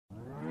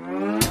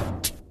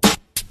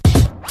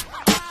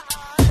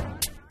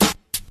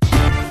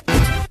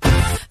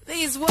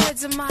These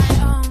words are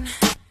my own.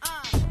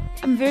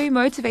 I'm very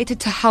motivated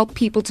to help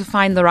people to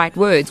find the right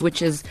words,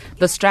 which is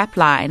the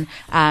strapline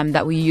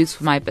that we use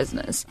for my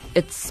business.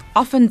 It's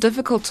often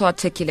difficult to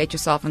articulate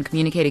yourself and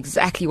communicate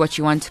exactly what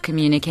you want to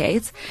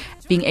communicate.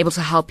 Being able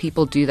to help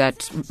people do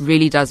that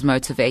really does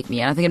motivate me,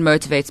 and I think it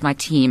motivates my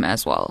team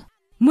as well.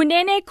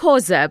 Munene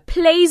Khoza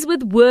plays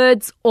with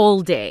words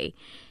all day.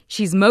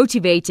 She's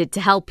motivated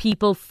to help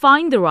people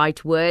find the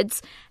right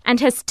words and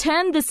has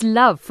turned this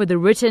love for the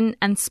written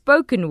and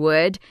spoken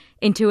word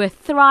into a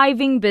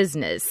thriving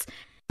business.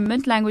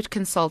 Mint Language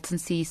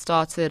Consultancy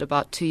started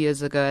about 2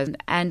 years ago,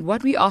 and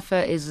what we offer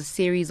is a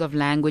series of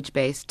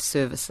language-based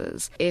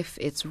services. If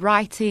it's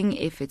writing,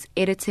 if it's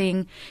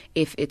editing,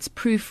 if it's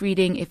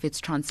proofreading, if it's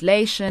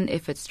translation,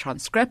 if it's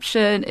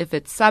transcription, if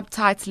it's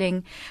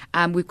subtitling,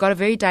 we've got a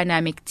very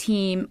dynamic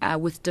team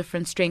with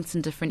different strengths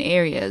in different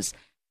areas.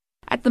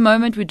 At the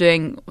moment, we're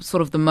doing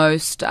sort of the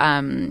most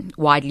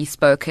widely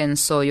spoken,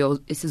 so your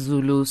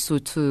isiZulu,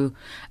 Sotho,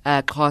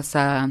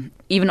 Xhosa,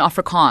 even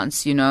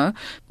Afrikaans, you know.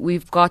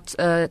 We've got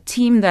a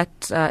team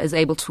that is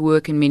able to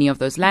work in many of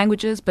those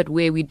languages, but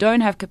where we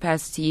don't have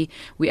capacity,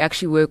 we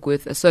actually work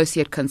with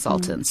associate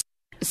consultants.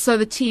 So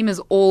the team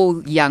is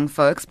all young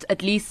folks.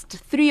 At least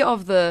 3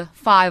 of the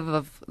 5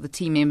 of the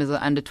team members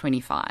are under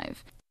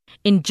 25.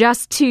 In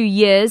just 2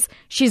 years,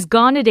 she's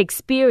garnered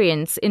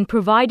experience in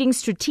providing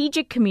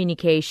strategic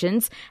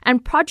communications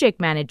and project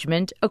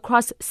management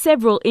across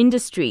several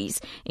industries,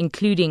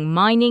 including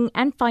mining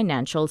and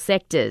financial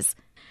sectors.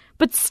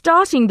 But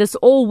starting this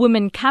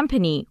all-women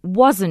company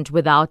wasn't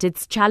without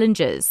its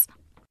challenges.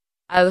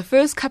 The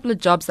first couple of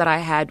jobs that I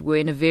had were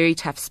in a very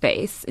tough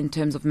space in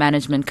terms of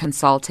management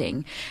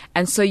consulting.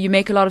 And so you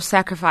make a lot of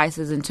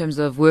sacrifices in terms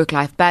of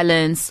work-life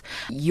balance.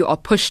 You are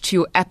pushed to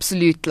your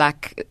absolute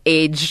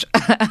edge.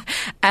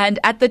 And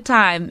at the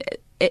time,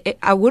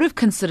 I would have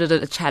considered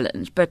it a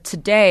challenge. But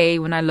today,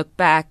 when I look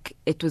back,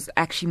 it was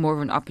actually more of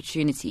an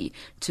opportunity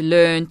to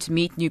learn, to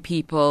meet new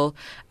people,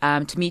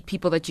 to meet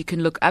people that you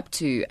can look up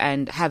to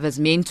and have as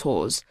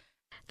mentors.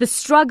 The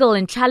struggle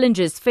and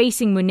challenges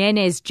facing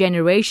Munene's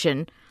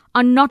generation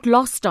are not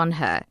lost on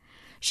her.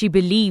 She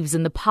believes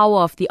in the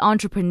power of the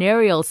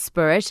entrepreneurial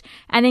spirit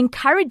and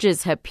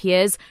encourages her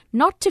peers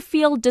not to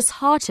feel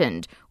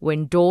disheartened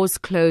when doors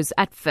close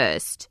at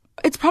first.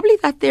 It's probably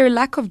that there are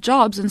lack of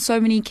jobs and so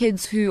many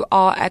kids who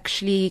are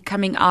actually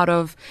coming out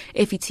of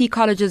FET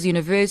colleges,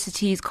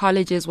 universities,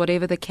 colleges,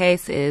 whatever the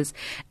case is.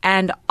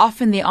 And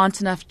often there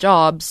aren't enough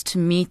jobs to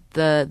meet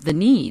the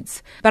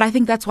needs. But I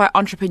think that's why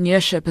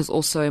entrepreneurship is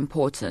also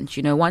important.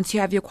 You know, once you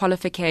have your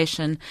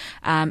qualification,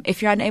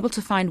 if you're unable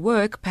to find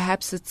work,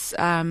 perhaps it's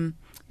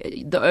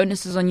the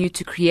onus is on you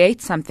to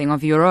create something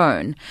of your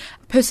own.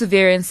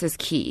 Perseverance is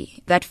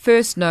key. That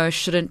first no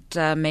shouldn't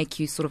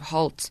make you sort of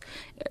halt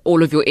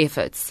all of your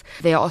efforts.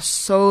 There are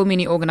so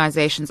many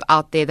organizations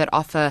out there that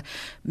offer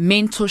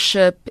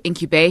mentorship,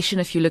 incubation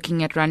if you're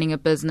looking at running a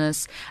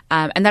business,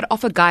 and that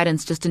offer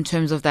guidance just in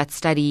terms of that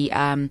study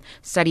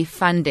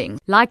funding.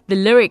 Like the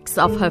lyrics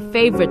of her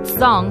favorite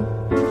song,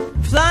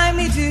 "Fly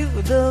me to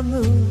the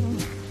moon,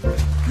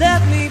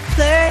 let me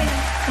play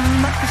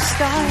among the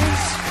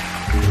stars.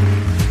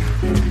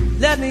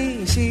 Let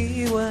me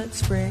see what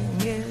spring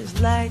is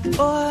like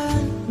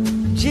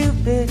on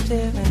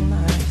Jupiter and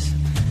Mars."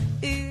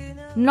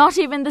 Not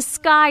even the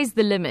sky's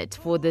the limit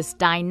for this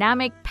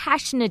dynamic,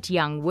 passionate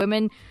young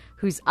woman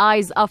whose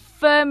eyes are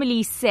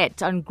firmly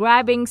set on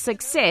grabbing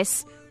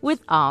success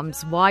with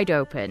arms wide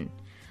open.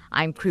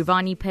 I'm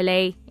Kruvani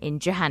Pillay in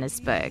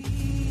Johannesburg.